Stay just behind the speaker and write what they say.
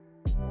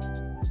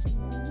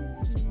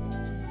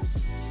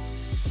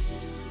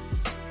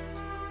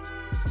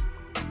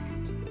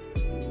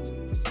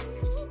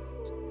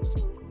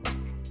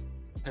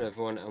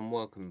everyone, and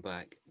welcome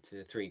back to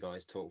the Three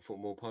Guys Talk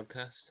Football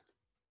podcast.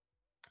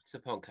 It's a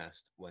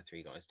podcast where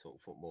three guys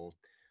talk football.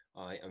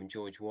 I am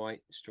George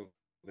White,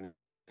 struggling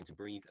to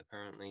breathe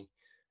apparently,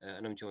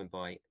 and I'm joined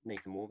by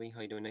Nathan Warby. How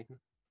you doing, Nathan?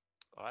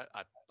 All right,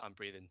 I'm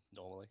breathing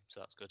normally,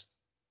 so that's good.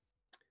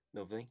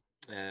 Lovely.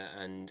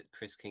 And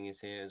Chris King is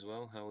here as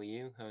well. How are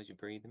you? How's your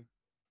breathing?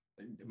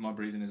 My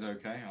breathing is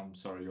okay. I'm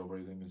sorry your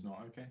breathing is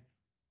not okay.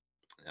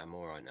 I'm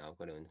all right now. I've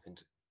got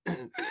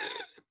to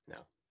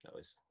No,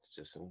 it's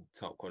just some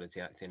top quality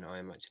acting. I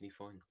am actually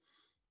fine.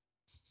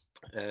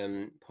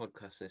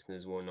 Podcast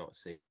listeners will not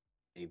see,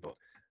 but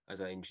as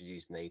I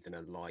introduced Nathan,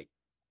 a light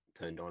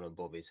turned on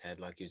above his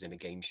head like he was in a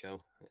game show.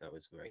 That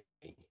was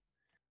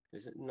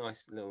there's a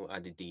nice little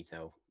added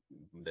detail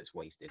that's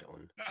wasted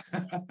on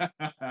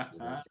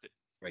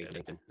Great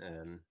Nathan.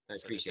 I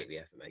appreciate the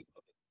effort, mate.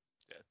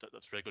 Yeah,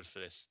 that's very good for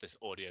this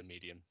audio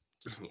medium.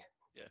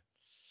 Yeah.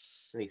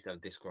 At least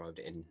I've described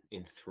it in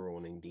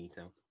enthralling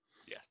detail.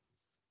 Yeah.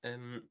 A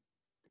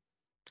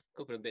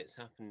couple of bits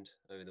happened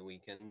over the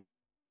weekend.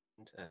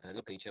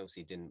 Luckily,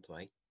 Chelsea didn't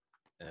play.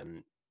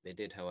 They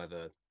did,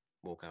 however,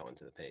 walk out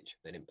onto the pitch.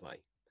 They didn't play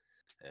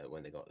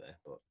when they got there,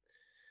 but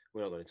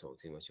we're not going to talk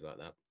too much about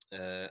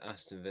that.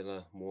 Aston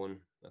Villa won,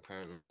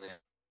 apparently.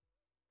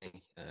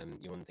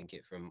 You wouldn't think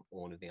it from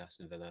all of the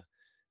Aston Villa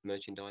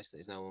merchandise that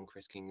is now on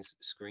Chris King's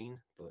screen,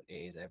 but it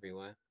is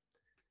everywhere.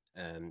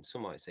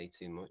 Some might say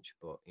too much,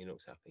 but he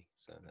looks happy,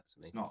 so that's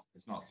me.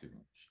 It's not too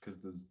much because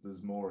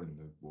there's more in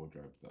the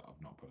wardrobe that I've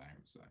not put out.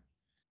 So.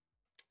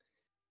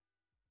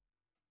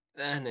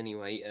 And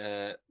anyway,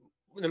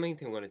 the main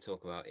thing we want to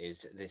talk about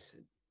is this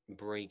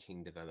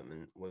breaking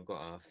development. We've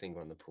got our finger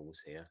on the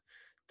pulse here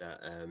that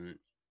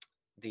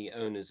the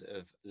owners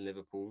of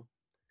Liverpool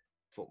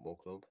Football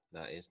Club,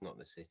 that is not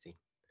the city,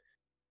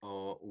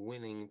 are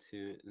willing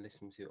to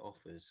listen to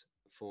offers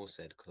for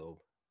said club.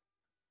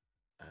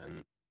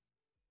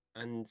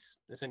 And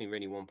there's only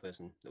really one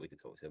person that we could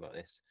talk to about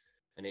this,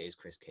 and it is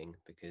Chris King,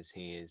 because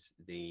he is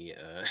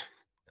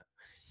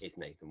it's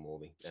Nathan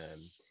Warby.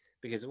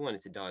 Because I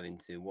wanted to dive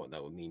into what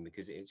that would mean,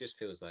 because it just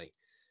feels like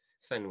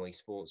Fenway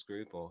Sports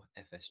Group, or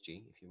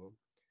FSG, if you will,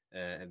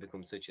 have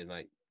become such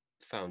a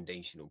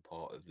foundational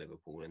part of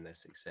Liverpool and their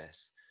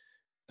success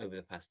over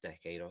the past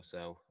decade or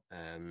so.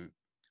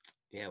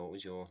 What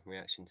was your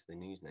reaction to the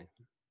news,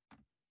 Nathan?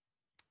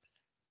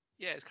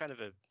 Yeah, it's kind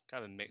of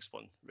a mixed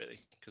one, really,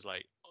 because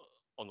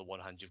on the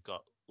one hand, you've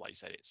got, like you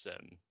said, it's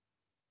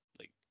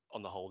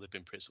on the whole they've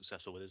been pretty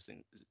successful with us. I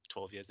think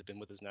 12 years they've been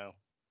with us now,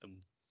 and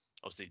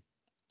obviously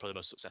probably the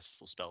most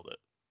successful spell that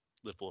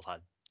Liverpool have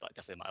had,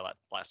 definitely in my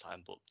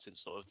lifetime, but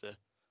since sort of the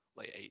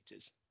late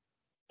 80s.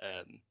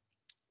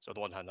 So on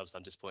the one hand, obviously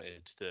I'm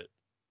disappointed that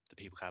the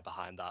people kind of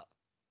behind that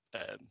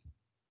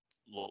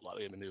look like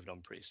they're going to be moving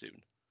on pretty soon.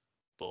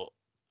 But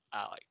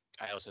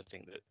I also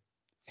think that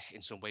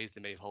in some ways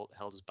they may have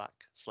held us back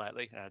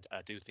slightly, and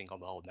I do think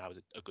on the whole now is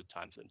a good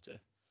time for them to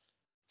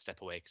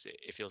step away, because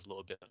it feels a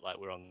little bit like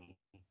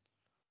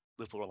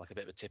Liverpool are on a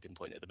bit of a tipping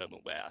point at the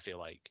moment, where I feel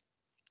like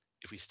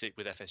if we stick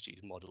with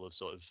FSG's model of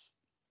sort of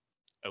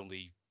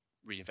only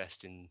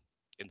reinvesting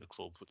in the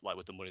club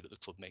with the money that the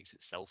club makes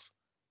itself,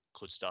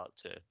 could start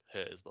to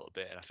hurt us a little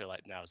bit. And I feel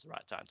like now is the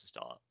right time to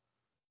start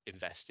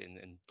investing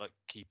and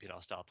keeping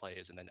our star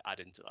players and then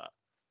adding to that.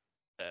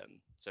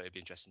 So it'd be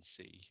interesting to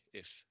see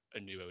if a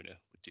new owner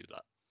would do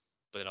that.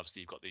 But then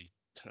obviously you've got the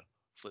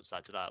flip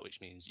side to that,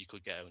 which means you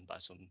could get owned by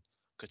some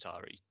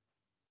Qatari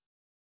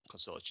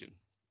consortium,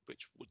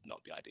 which would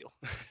not be ideal.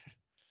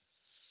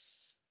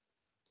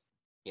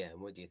 Yeah,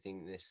 and what do you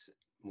think this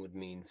would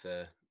mean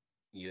for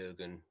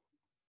Jurgen?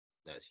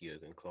 That's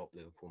Jurgen Klopp,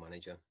 Liverpool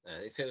manager.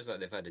 It feels like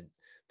they've had a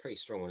pretty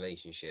strong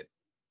relationship,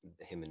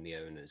 him and the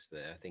owners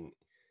there. I think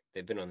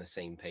they've been on the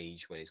same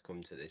page when it's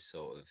come to this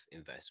sort of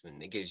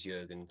investment. It gives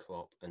Jurgen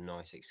Klopp a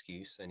nice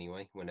excuse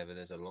anyway, whenever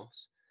there's a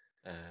loss.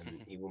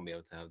 He wouldn't be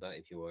able to have that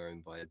if you were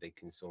owned by a big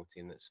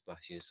consortium that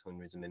splashes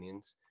hundreds of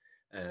millions.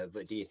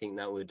 But do you think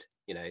that would,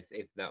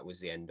 if that was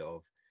the end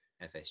of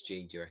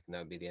FSG, do you reckon that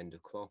would be the end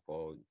of Klopp,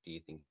 or do you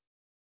think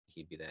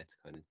he'd be there to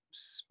kind of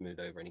smooth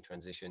over any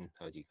transition?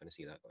 How do you kind of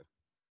see that going?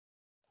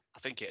 I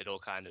think it'd all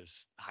kind of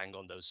hang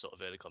on those sort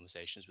of early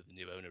conversations with the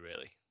new owner,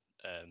 really.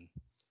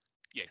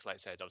 Because like I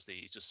said, obviously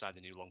he's just signed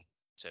a new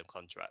long-term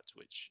contract,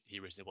 which he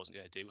originally wasn't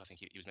going to do. I think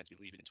he was meant to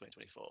be leaving in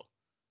 2024.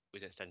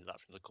 We'd extended that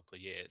for another couple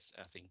of years.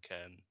 I think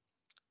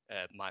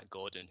Mike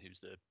Gordon, who's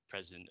the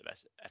president of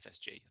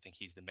FSG, I think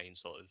he's the main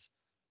sort of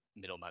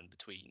middleman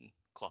between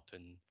Klopp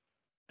and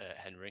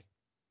Henry.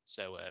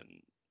 So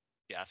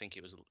I think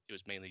it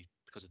was mainly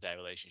because of their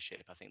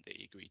relationship. I think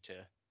they agreed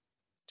to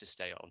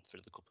stay on for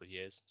another couple of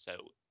years. So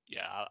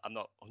yeah, I'm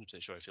not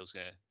 100% sure if he was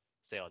going to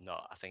stay or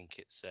not. I think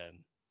it's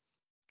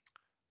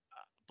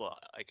but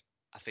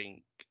I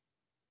think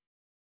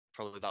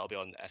probably that'll be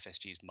on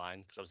FSG's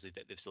mind, because obviously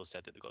they've still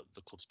said that they've got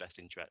the club's best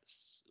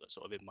interests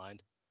sort of in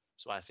mind.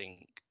 So I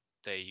think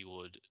they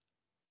would.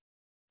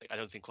 I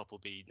don't think Klopp will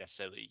be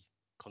necessarily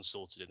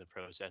consulted in the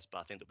process, but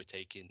I think they'll be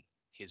taking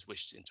his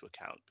wishes into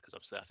account, because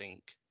obviously I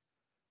think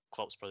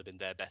Klopp's probably been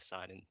their best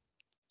signing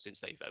since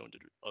they've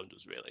owned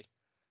us really.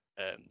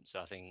 So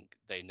I think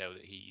they know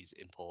that he's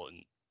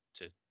important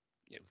to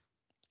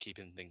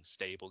keeping things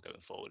stable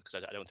going forward,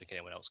 because I don't think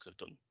anyone else could have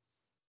done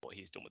what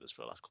he's done with us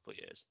for the last couple of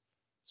years.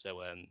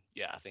 So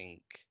I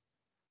think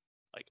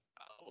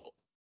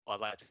I'd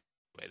like to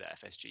say that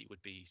FSG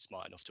would be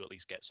smart enough to at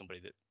least get somebody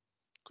that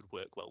could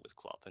work well with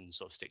Klopp and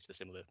sort of stick to the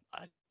similar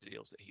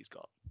ideals that he's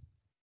got.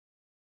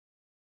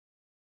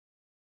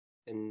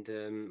 And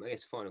I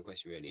guess the final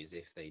question really is,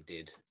 if they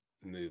did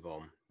move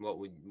on, what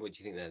do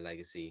you think their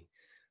legacy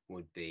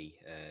would be?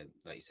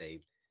 Like you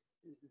say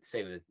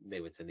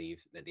they were to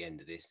leave at the end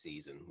of this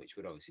season, which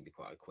would obviously be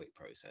quite a quick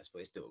process,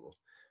 but it's doable.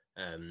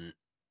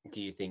 Do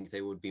you think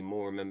they would be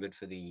more remembered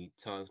for the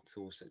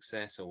title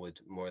success, or would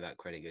more of that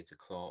credit go to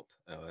Klopp,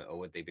 or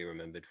would they be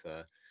remembered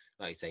for,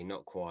 like you say,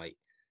 not quite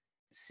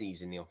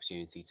seizing the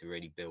opportunity to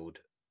really build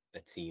a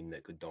team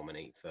that could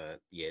dominate for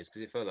years?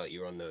 Because it felt like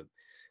you're on the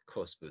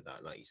cusp of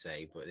that, like you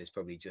say, but it's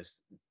probably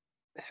just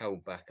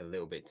held back a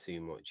little bit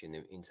too much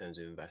in terms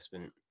of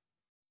investment,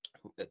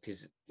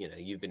 because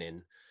you've been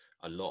in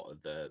a lot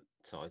of the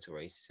title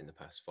races in the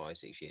past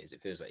 5-6 years.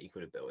 It feels like you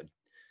could have built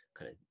a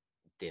kind of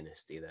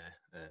dynasty there,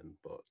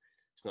 but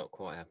it's not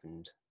quite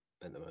happened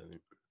at the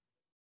moment.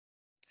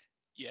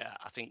 Yeah,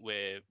 I think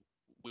we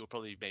were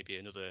probably maybe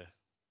another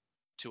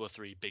 2 or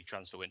 3 big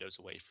transfer windows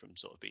away from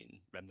sort of being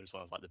remembered as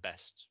one of like the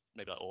best,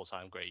 maybe like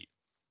all-time great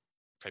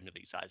Premier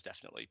League sides,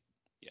 definitely.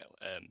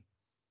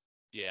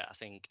 I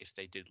think if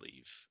they did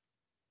leave,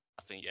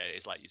 I think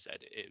it's like you said,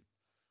 it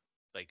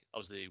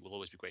obviously we'll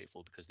always be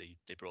grateful because they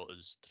brought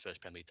us the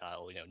first Premier League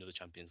title, another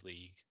Champions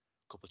League,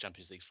 a couple of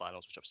Champions League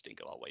finals, which obviously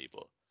didn't go our way,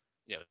 but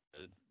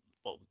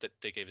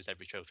they gave us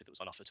every trophy that was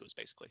on offer to us,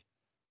 basically.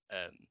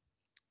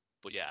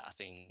 But yeah, I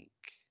think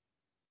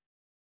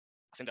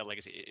that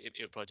legacy, it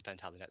would probably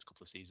depend how the next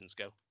couple of seasons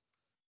go,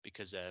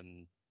 because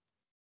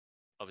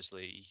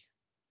obviously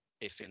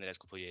if in the next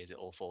couple of years it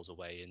all falls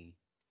away and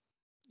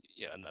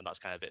and that's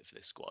kind of it for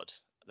this squad,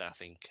 then I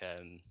think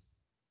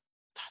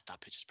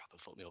that pitch just proper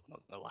fucked me up, I'm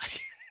not gonna lie.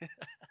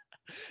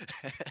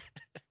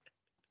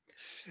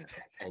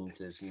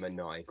 Enters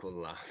maniacal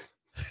laugh.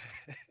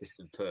 This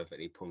to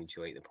perfectly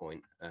punctuate the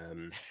point.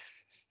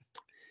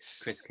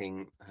 Chris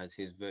King has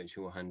his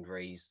virtual hand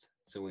raised,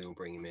 so we will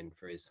bring him in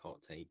for his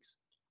hot takes.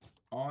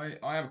 I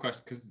have a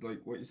question, because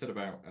like what you said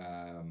about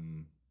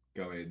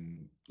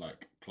going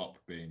like Klopp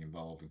being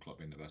involved and Klopp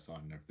being the best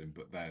sign and everything,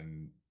 but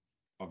then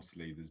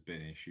obviously there's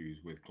been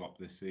issues with Klopp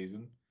this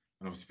season,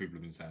 and obviously people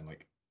have been saying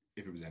like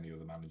if it was any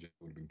other manager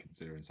would have been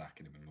considering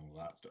sacking him and all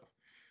that stuff.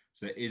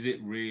 So is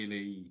it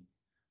really?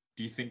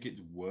 Do you think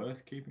it's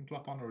worth keeping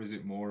Klopp on, or is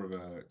it more of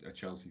a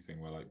Chelsea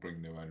thing where like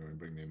bring the owner and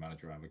bring the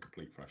manager and have a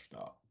complete fresh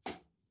start?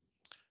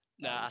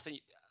 No, I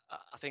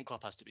think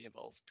Klopp has to be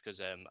involved, because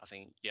I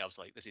think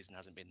obviously like, the season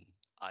hasn't been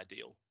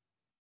ideal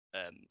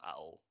at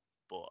all,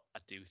 but I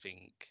do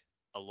think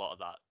a lot of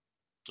that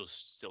does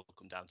still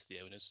come down to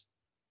the owners,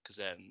 because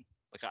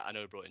I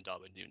know we brought in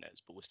Darwin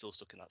Núñez, but we're still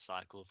stuck in that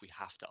cycle if we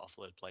have to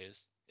offload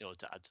players in order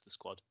to add to the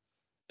squad,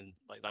 and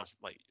that's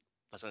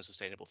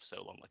unsustainable for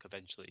so long. Like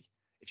eventually,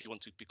 if you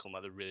want to become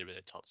like the really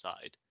really top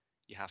side,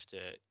 you have to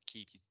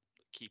keep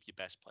your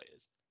best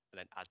players and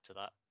then add to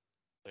that.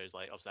 Whereas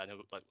obviously I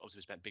know obviously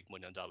we spent big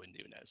money on Darwin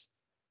Núñez,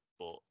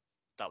 but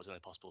that was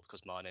only possible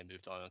because Mane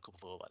moved on and a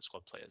couple of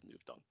squad players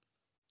moved on.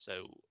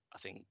 So I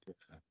think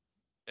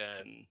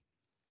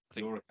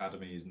your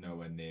academy is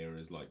nowhere near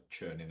as like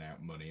churning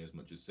out money as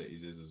much as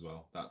City's is as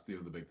well. That's the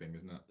other big thing,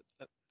 isn't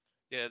it?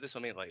 Yeah, this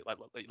one I mean. Like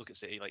look at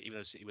City. Like even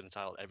though City win the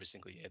title every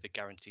single year, they're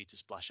guaranteed to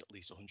splash at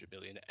least 100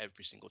 million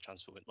every single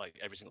transfer, like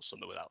every single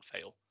summer without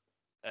fail.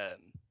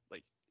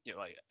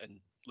 And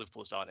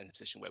Liverpool's aren't in a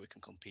position where we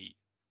can compete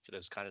for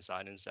those kind of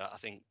signings. So I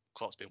think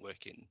Klopp's been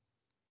working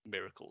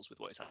miracles with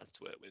what he's had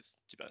to work with,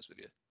 to be honest with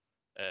you.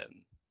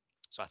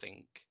 So I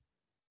think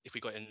if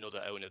we got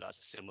another owner that's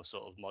a similar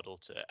sort of model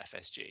to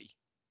FSG,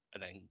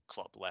 and then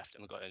Klopp left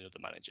and we got another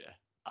manager,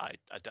 I'd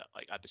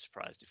be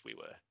surprised if we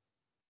were.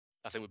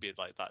 I think we'd be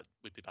like that.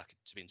 We'd be back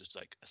to being just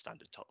like a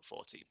standard top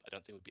 4 team. I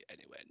don't think we'd be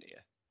anywhere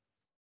near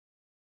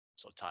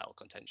sort of title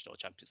contention or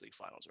Champions League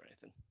finals or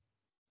anything.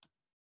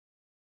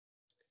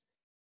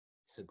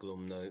 It's a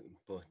glum note,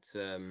 but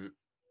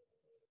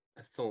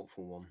a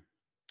thoughtful one.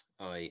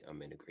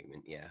 I'm in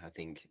agreement. Yeah, I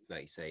think,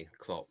 like you say,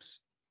 Klopp's,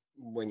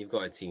 when you've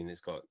got a team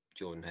that's got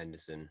Jordan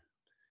Henderson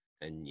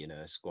and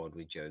a squad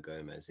with Joe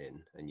Gomez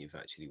in, and you've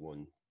actually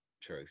won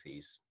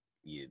trophies,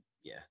 you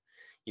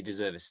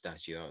deserve a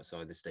statue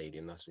outside the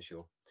stadium, that's for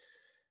sure.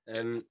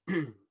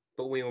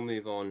 But we will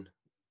move on.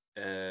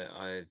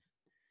 I've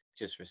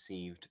just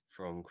received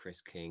from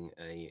Chris King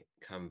a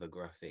Canva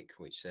graphic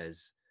which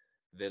says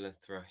Villa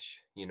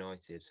thrash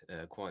United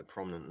quite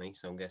prominently,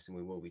 so I'm guessing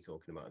we will be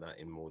talking about that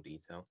in more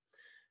detail.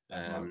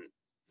 So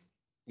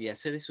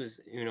this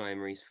was Unai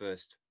Emery's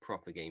first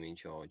proper game in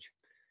charge,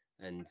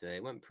 and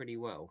it went pretty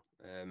well.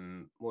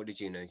 What did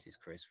you notice,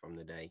 Chris, from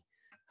the day?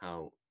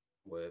 How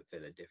were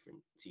Villa different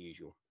to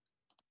usual?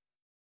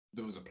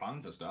 There was a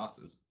plan for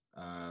starters.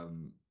 That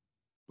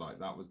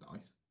was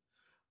nice.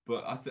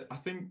 But I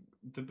think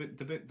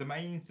the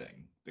main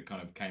thing that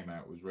kind of came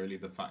out was really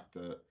the fact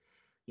that,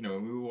 you know,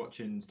 when we were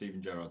watching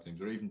Steven Gerrard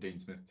teams or even Dean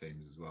Smith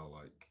teams as well,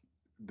 like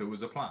there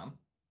was a plan,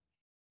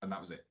 and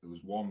that was it. There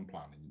was one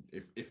plan,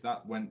 and if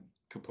that went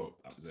kaput,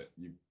 that was it.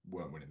 You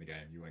weren't winning the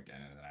game. You weren't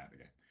getting anything out of the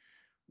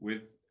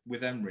game.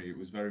 With Emery, it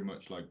was very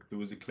much like there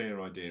was a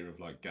clear idea of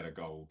like get a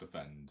goal,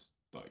 defend,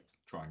 like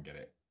try and get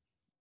it.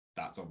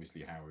 That's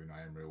obviously how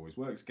Unai Emery always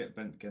works. Get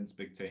bent against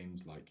big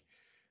teams, like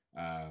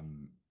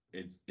um,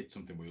 it's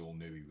something we all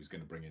knew he was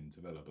going to bring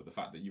into Villa. But the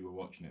fact that you were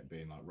watching it,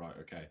 being like, right,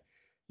 okay,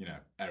 you know,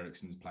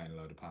 Eriksen's playing a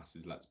load of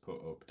passes. Let's put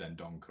up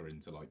Dendoncker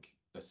into like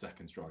a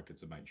second striker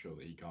to make sure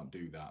that he can't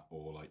do that,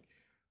 or like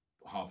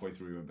halfway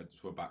through went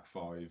to a back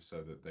five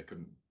so that they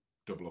couldn't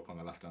double up on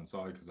the left hand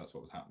side because that's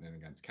what was happening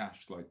against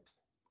Cash. Like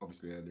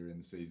obviously earlier in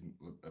the season,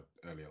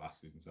 earlier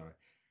last season, sorry.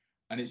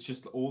 And it's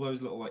just all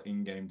those little like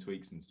in-game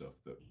tweaks and stuff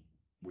that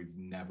we've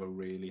never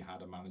really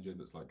had a manager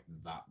that's like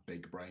that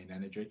big brain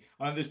energy.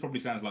 I know this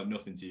probably sounds like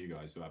nothing to you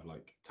guys who have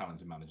like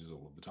talented managers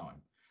all of the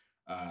time.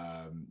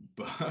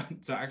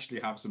 But to actually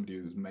have somebody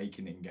who's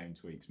making in-game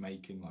tweaks,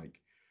 making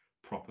like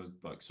proper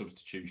like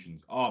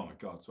substitutions. Oh my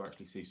god! To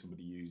actually see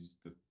somebody use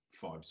the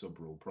 5 sub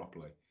rule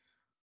properly.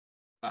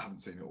 I haven't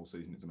seen it all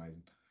season. It's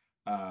amazing.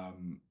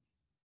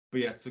 But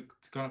yeah, to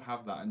kind of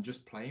have that and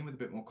just playing with a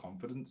bit more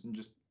confidence and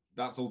just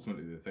that's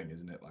ultimately the thing,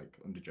 isn't it? Like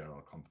under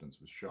Gerrard, confidence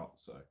was shot.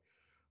 So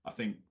I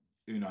think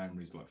Unai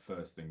Emery's like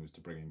first thing was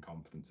to bring in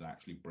confidence and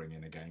actually bring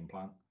in a game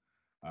plan.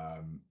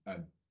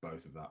 And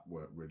both of that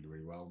worked really,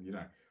 really well. You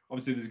know,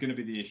 obviously there's going to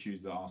be the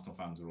issues that Arsenal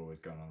fans are always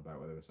going on about,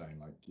 where they were saying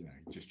like, you know,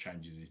 he just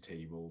changes his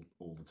team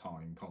all the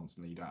time,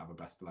 constantly. You don't have a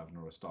best 11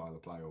 or a style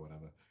of play or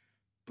whatever.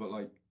 But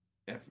like,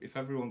 if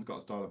everyone's got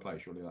a style of play,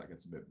 surely that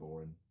gets a bit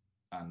boring.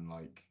 And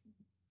like,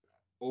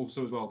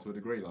 also as well to a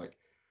degree, like,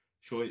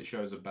 surely it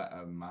shows a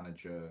better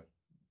manager,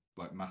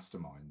 like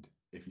mastermind,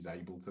 if he's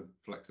able to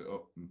flex it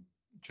up and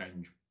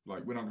change.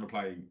 Like, we're not going to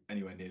play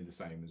anywhere near the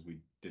same as we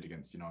did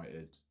against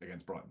United,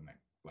 against Brighton,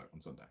 like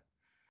on Sunday,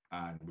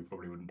 and we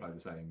probably wouldn't play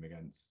the same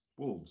against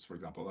Wolves, for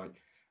example.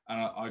 Like,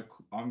 and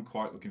I'm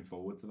quite looking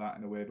forward to that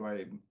in a weird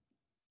way.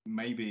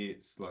 Maybe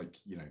it's like,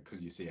 you know,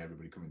 because you see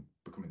everybody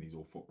becoming these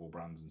all football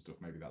brands and stuff.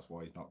 Maybe that's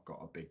why he's not got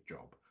a big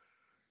job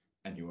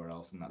anywhere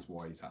else, and that's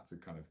why he's had to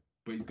kind of.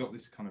 But he's got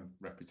this kind of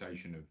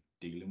reputation of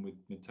dealing with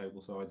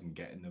mid-table sides and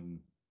getting them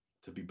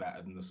to be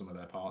better than the sum of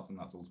their parts, and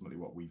that's ultimately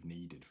what we've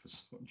needed for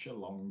such a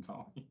long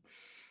time.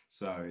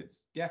 So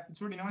it's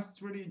really nice.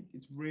 It's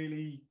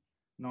really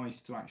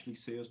nice to actually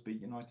see us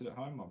beat United at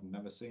home. I've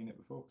never seen it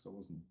before because I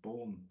wasn't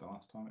born the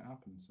last time it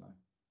happened. So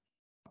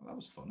that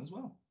was fun as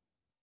well.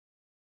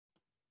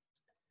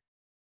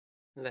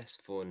 Less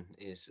fun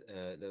is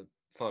the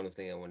final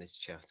thing I wanted to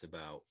chat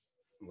about,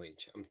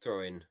 which I'm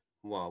throwing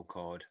wild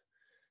card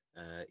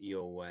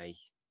your way,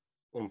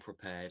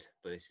 unprepared,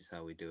 but this is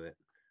how we do it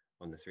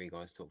on the Three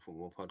Guys Talk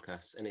Football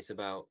podcast, and it's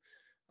about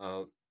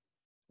our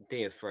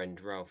dear friend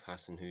Ralph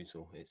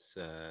Hasenhüttl. It's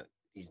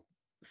he's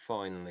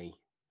finally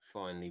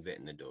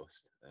bitten the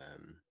dust.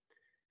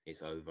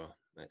 It's over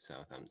at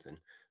Southampton.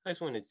 I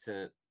just wanted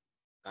to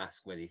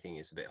ask whether you think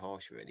it's a bit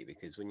harsh, really,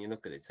 because when you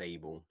look at the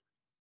table,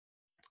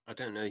 I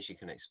don't know if you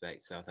can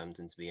expect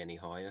Southampton to be any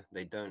higher.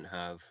 They don't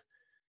have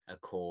a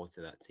core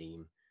to that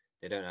team.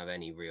 They don't have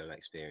any real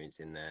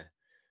experience in there.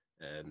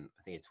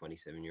 I think a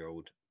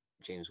 27-year-old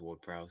James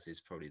Ward-Prowse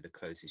is probably the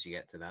closest you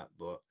get to that,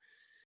 but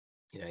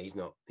you know, he's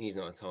not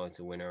a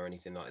title winner or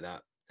anything like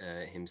that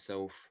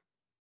himself.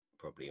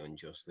 Probably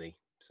unjustly,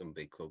 some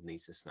big club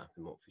needs to snap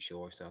him up for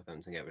sure if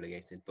Southampton get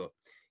relegated. But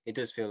it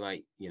does feel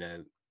like, you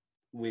know,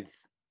 with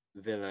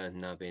Villa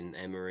nabbing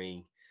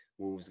Emery,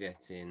 Wolves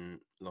getting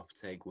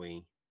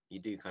Lopetegui, you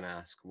do kind of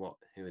ask who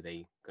are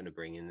they going to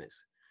bring in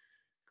that's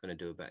going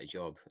to do a better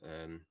job?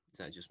 Is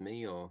that just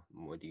me, or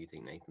what do you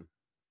think, Nathan?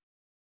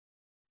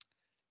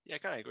 Yeah, I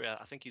kind of agree.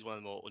 I think he's one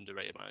of the more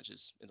underrated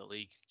managers in the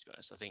league, to be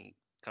honest. I think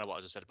kind of what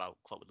I just said about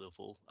Klopp with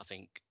Liverpool. I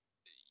think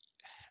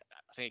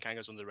it kind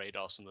of goes under the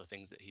radar, some of the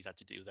things that he's had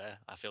to do there.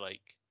 I feel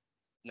like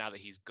now that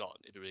he's gone,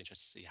 it'd be really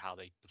interesting to see how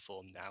they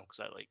perform now, because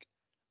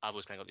I've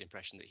always kind of got the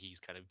impression that he's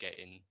kind of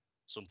getting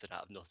something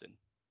out of nothing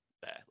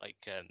there. Like,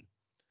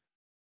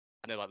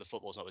 I know like the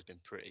football's not always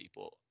been pretty,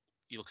 but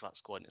you look at that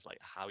squad and it's like,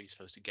 how are you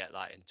supposed to get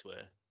that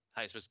how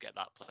are you supposed to get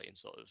that playing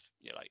sort of,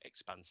 you know, like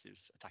expansive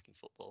attacking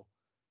football?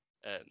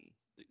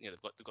 You know,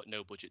 they've got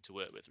no budget to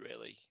work with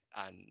really,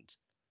 and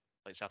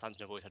like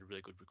Southampton have always had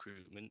really good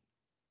recruitment.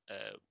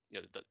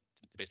 You know, that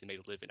they basically made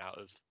a living out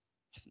of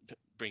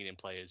bringing in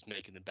players,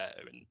 making them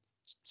better, and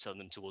selling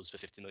them to us for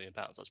 £50 million.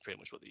 That's pretty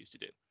much what they used to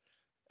do.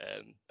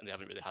 And they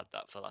haven't really had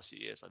that for the last few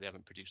years. Like, they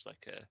haven't produced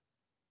like a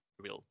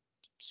real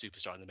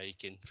superstar in the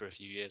making for a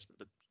few years.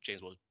 But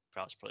James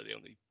Ward-Prowse is probably the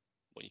only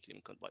one you can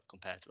even like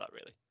compare to that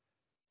really.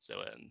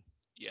 So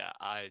yeah,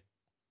 I'm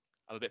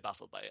a bit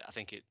baffled by it. I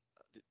think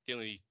the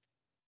only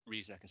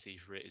reason I can see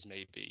for it is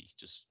maybe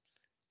just,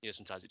 you know,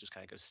 sometimes it just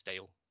kind of goes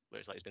stale, where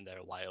it's like it's been there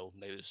a while.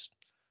 Maybe just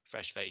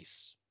fresh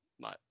face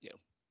might, you know,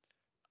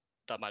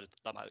 that might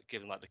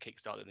give them like the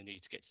kickstart that they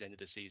need to get to the end of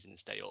the season and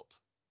stay up.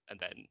 And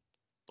then,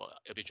 But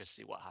it'll be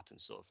interesting to see what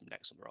happens sort of from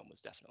next summer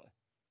onwards, definitely.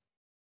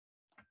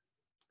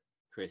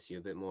 Chris, you're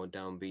a bit more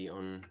downbeat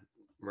on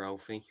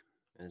Ralphie,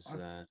 as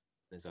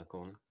I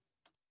call him.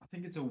 I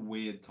think it's a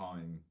weird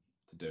time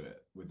to do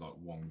it with like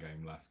one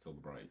game left till the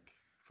break,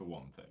 for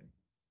one thing.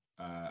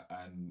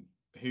 And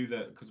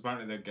because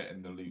apparently they're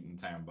getting the Luton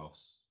Town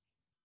boss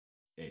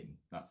in.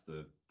 That's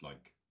the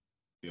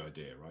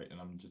idea, right?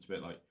 And I'm just a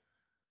bit like,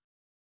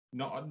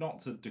 not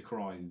to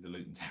decry the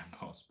Luton Town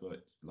boss,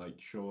 but like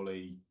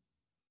surely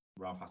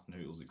Ralph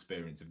Hasenhüttl's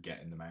experience of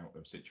getting them out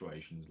of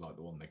situations like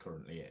the one they're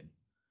currently in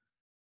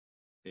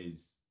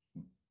is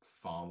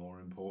far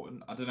more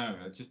important. I don't know.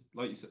 I just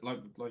like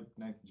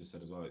Nathan just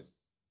said as well.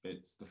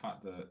 It's the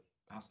fact that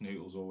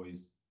Hasenhüttl's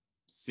always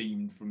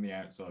seemed from the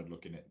outside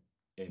looking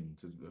in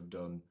to have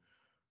done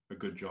a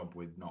good job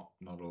with not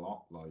a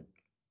lot.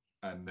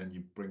 And then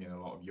you bring in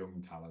a lot of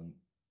young talent,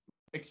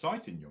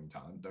 exciting young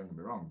talent. Don't get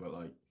me wrong, but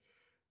like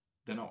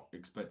they're not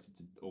expected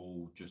to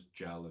all just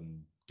gel and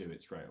do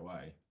it straight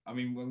away. I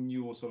mean, when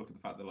you also look at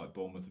the fact that like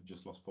Bournemouth have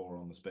just lost 4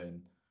 on the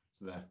spin,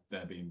 so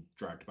they're being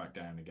dragged back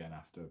down again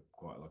after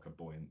quite like a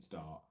buoyant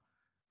start.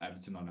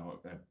 Everton, I know,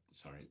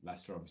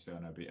 Leicester obviously I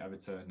know beat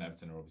Everton.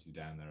 Everton are obviously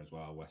down there as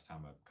well. West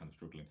Ham are kind of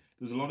struggling.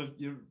 There's a lot of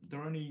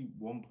they're only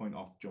 1 point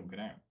off jumping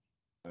out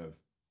of,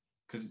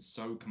 because it's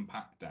so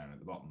compact down at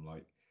the bottom.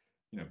 Like,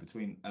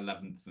 between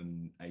 11th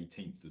and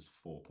 18th there's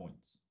 4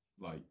 points.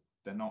 Like,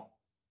 they're not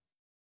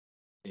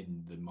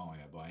in the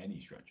mire by any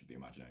stretch of the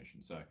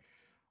imagination. So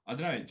I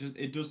don't know.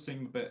 It does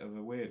seem a bit of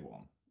a weird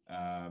one.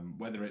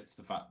 Whether it's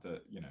the fact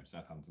that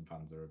Southampton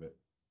fans are a bit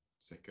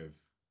sick of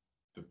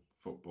the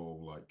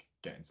football, like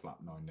getting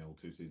slapped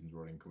 9-0 2 seasons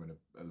running, coming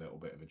a little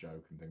bit of a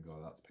joke and things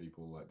like that to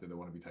people. Like, do they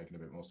want to be taken a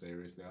bit more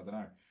seriously? I don't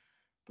know.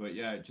 But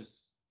yeah,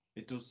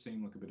 it does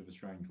seem like a bit of a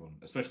strange one,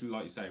 especially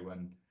like you say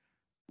when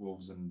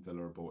Wolves and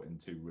Villa are brought in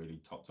 2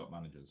 really top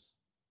managers.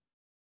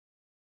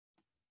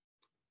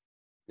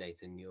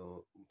 Nathan,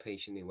 you're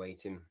patiently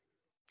waiting.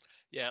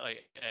 Yeah,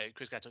 like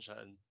Chris kind of touched on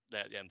it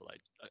there at the end, but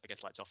like I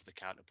guess like to offer the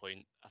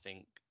counterpoint, I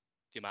think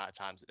the amount of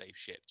times that they've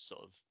shipped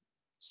sort of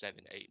 7,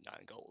 8,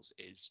 9 goals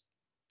is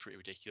pretty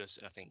ridiculous,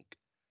 and I think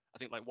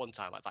like one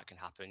time like that can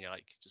happen.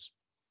 Like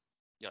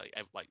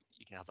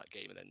you can have that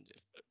game and then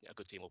a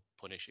good team will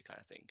punish you kind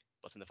of thing.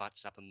 But from the fact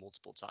it's happened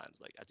multiple times,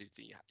 like I do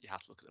think you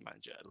have to look at the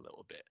manager a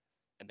little bit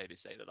and maybe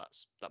say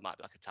that might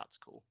be like a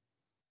tactical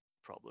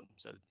problem.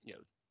 So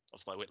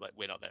obviously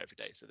we're not there every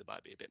day, so there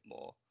might be a bit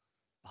more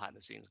behind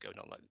the scenes going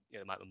on. Like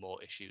there might be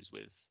more issues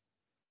with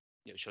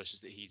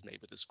choices that he's made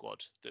with the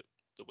squad that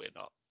we're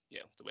not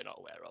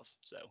aware of.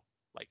 So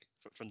like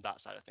from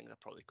that side of things, I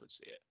probably could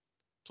see it.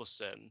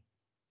 Plus,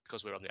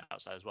 because we're on the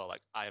outside as well,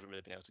 like I haven't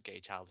really been able to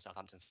gauge how the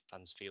Southampton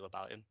fans feel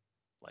about him.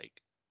 Like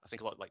I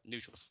think a lot like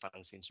neutral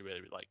fans seem to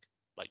really like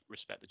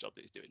respect the job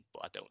that he's doing,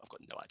 but I've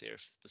got no idea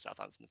if the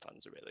Southampton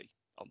fans are really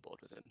on board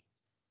with him.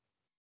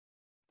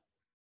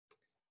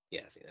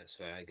 Yeah, I think that's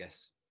fair. I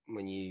guess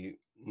when you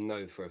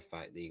know for a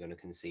fact that you're going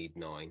to concede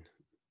 9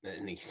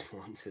 at least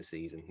once a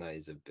season,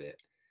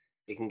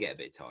 it can get a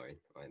bit tiring,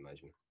 I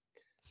imagine.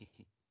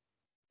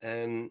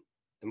 And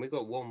we've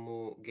got one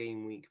more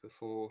game week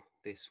before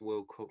this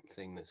World Cup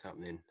thing that's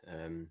happening.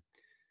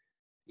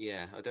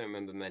 Yeah, I don't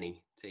remember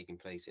many taking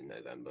place in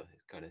November.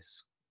 It kind of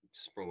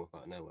sprung up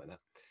out of nowhere,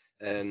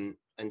 that.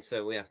 And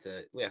so we have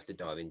to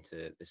dive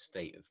into the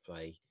state of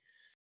play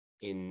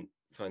in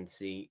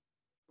fantasy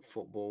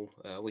football.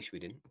 I wish we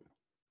didn't,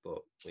 but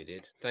we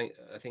did.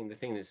 I think the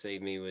thing that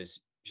saved me was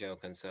João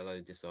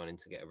Cancelo deciding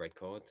to get a red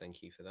card.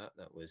 Thank you for that.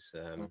 That was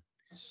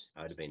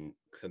I would have been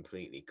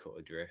completely cut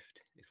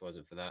adrift if it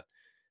wasn't for that.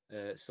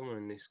 Someone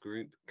in this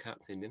group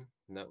captained him,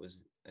 and that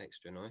was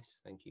extra nice.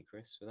 Thank you,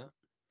 Chris, for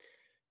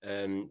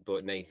that.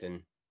 But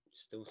Nathan,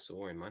 still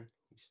soaring, man.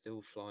 He's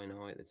still flying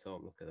high at the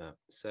top. Look at that.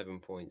 7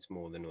 points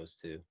more than us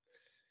two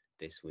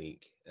this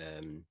week.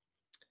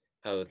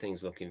 How are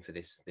things looking for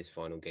this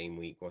final game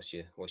week? What's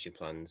your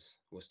plans?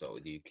 We'll start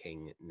with you,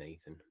 King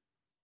Nathan.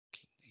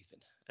 King Nathan.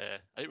 I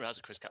didn't realize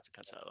that Chris captained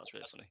Cancelo. That's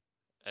really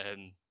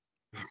funny.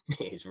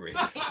 It's really.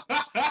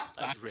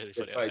 That's really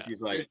funny. Right,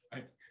 he's like,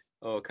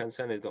 oh,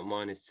 Cancelo's got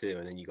 -2,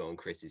 and then you go on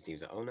Chris's team.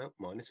 He's like, oh no,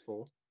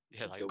 -4.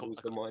 Yeah, like doubles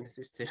the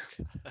minuses too.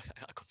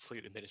 I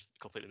completely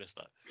missed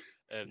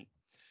that.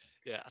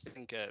 Yeah, I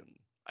think I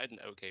had an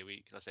okay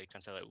week. I say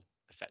Cancelo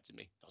affected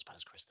me. Not as bad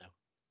as Chris though.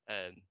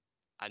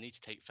 I need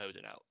to take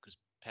Foden out because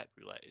Pep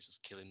Roulette is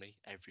just killing me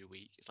every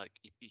week. It's like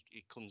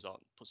he comes on,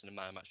 puts in a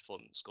man match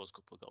performance, scores a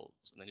couple of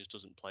goals, and then just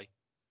doesn't play.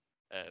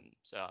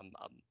 So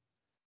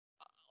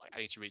I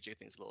need to rejig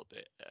things a little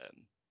bit.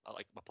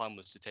 My plan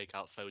was to take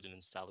out Foden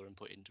and Salah and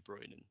put in De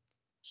Bruyne and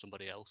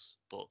somebody else,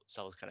 but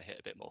Salah's kind of hit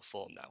a bit more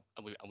form now,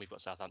 and we've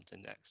got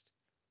Southampton next.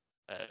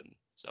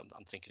 So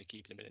I'm thinking of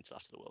keeping him in until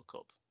after the World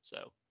Cup.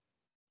 So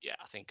yeah,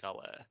 I think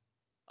I'll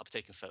be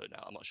taking Foden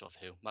out. I'm not sure for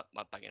who.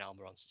 Might banging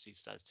Almiron since he's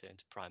started to turn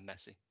to prime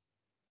Messi.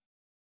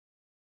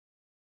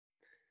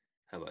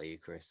 How about you,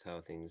 Chris? How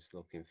are things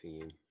looking for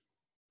you?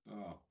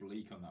 Oh,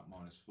 bleak on that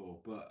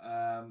 -4. But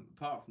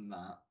apart from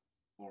that,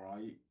 all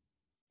right.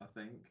 I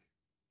think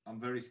I'm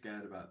very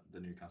scared about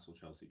the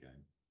Newcastle-Chelsea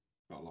game.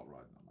 got a lot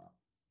riding on that.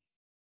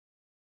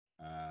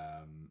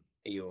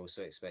 Are you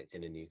also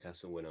expecting a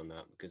Newcastle win on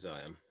that? Because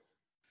I am.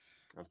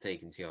 I've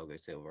taken Thiago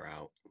Silva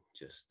out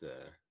just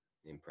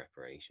in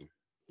preparation.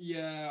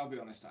 Yeah, I'll be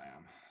honest, I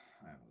am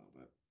a little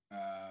bit.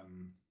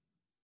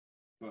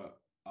 But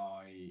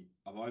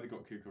I've either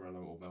got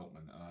Cucurella or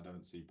Veltman, and I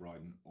don't see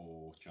Brighton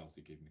or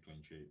Chelsea keeping a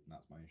clean sheet, and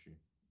that's my issue.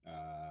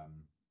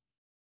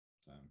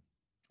 So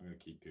I'm going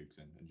to keep Cooks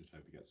in and just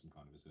hope he gets some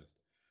kind of assist.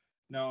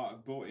 No, I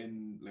bought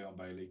in Leon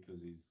Bailey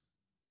because he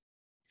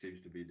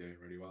seems to be doing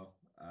really well,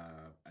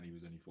 and he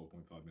was only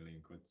 4.5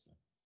 million quid, so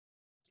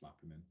slap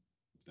him in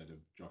instead of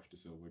Josh De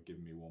Silva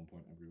giving me 1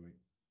 point every week.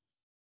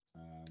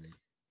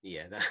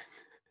 Yeah,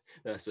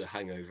 that's a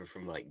hangover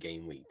from like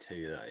game week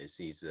 2. That is,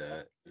 he's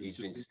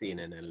been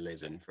stealing a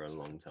living for a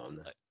long time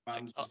now.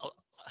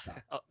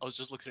 I was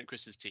just looking at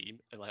Chris's team,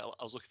 and like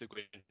I was looking at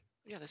going,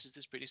 yeah, this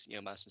is pretty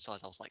decent, Madison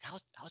side. I was like,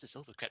 how's the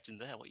Silver crept in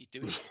there? What are you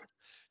doing?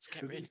 Just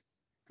get rid.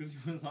 Because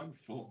he was like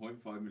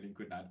 4.5 million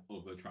quid and had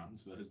other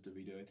transfers to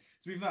be doing.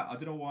 To be fair, I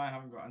don't know why I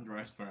haven't got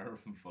Andreas Pereira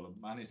from Fulham.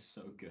 Man is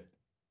so good.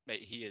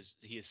 Mate, he has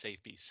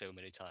saved me so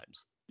many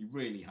times. He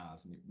really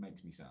has, and it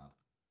makes me sad.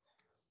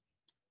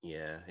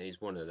 Yeah, he's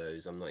one of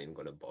those. I'm not even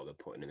going to bother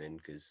putting him in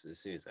because as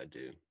soon as I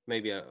do,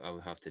 maybe I'll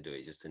have to do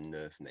it just to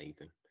nerf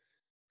Nathan.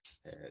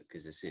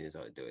 Because as soon as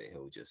I do it,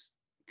 he'll just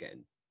get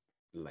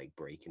a leg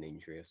breaking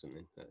injury or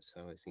something. That's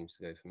how it seems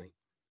to go for me.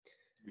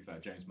 To be fair,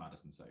 James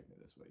Maddison saved me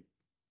this week.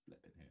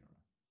 Flipping hero.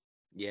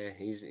 Yeah,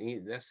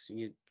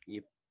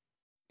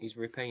 he's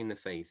repaying the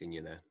faith in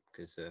you there,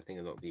 because I think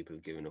a lot of people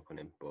have given up on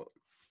him, but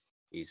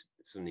he's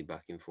suddenly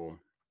back in form,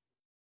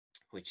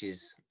 which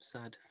is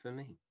sad for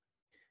me.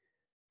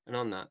 And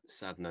on that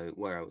sad note,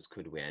 where else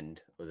could we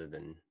end other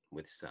than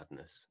with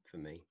sadness for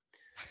me?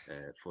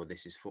 For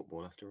this is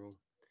football after all.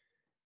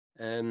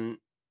 In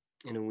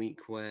a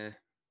week where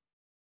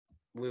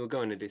we were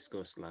going to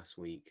discuss last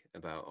week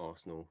about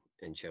Arsenal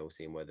and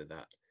Chelsea and whether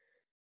that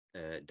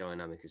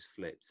dynamic has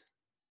flipped,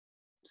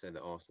 so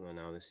that Arsenal are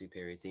now the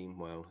superior team.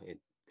 Well, it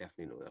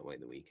definitely looked that way at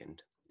the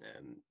weekend,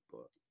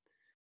 but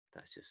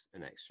that's just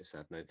an extra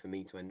sad note for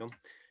me to end on.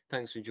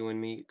 Thanks for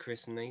joining me,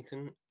 Chris and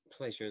Nathan.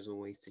 Pleasure as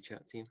always to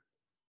chat to you.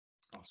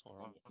 That's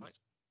all right.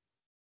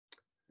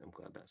 I'm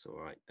glad that's all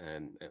right.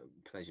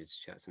 Pleasure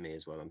to chat to me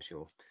as well, I'm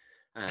sure.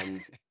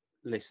 And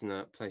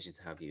listener, pleasure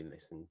to have you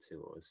listen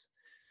to us.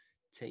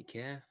 Take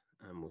care,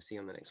 and we'll see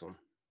you on the next one.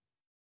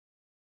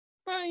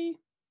 Bye.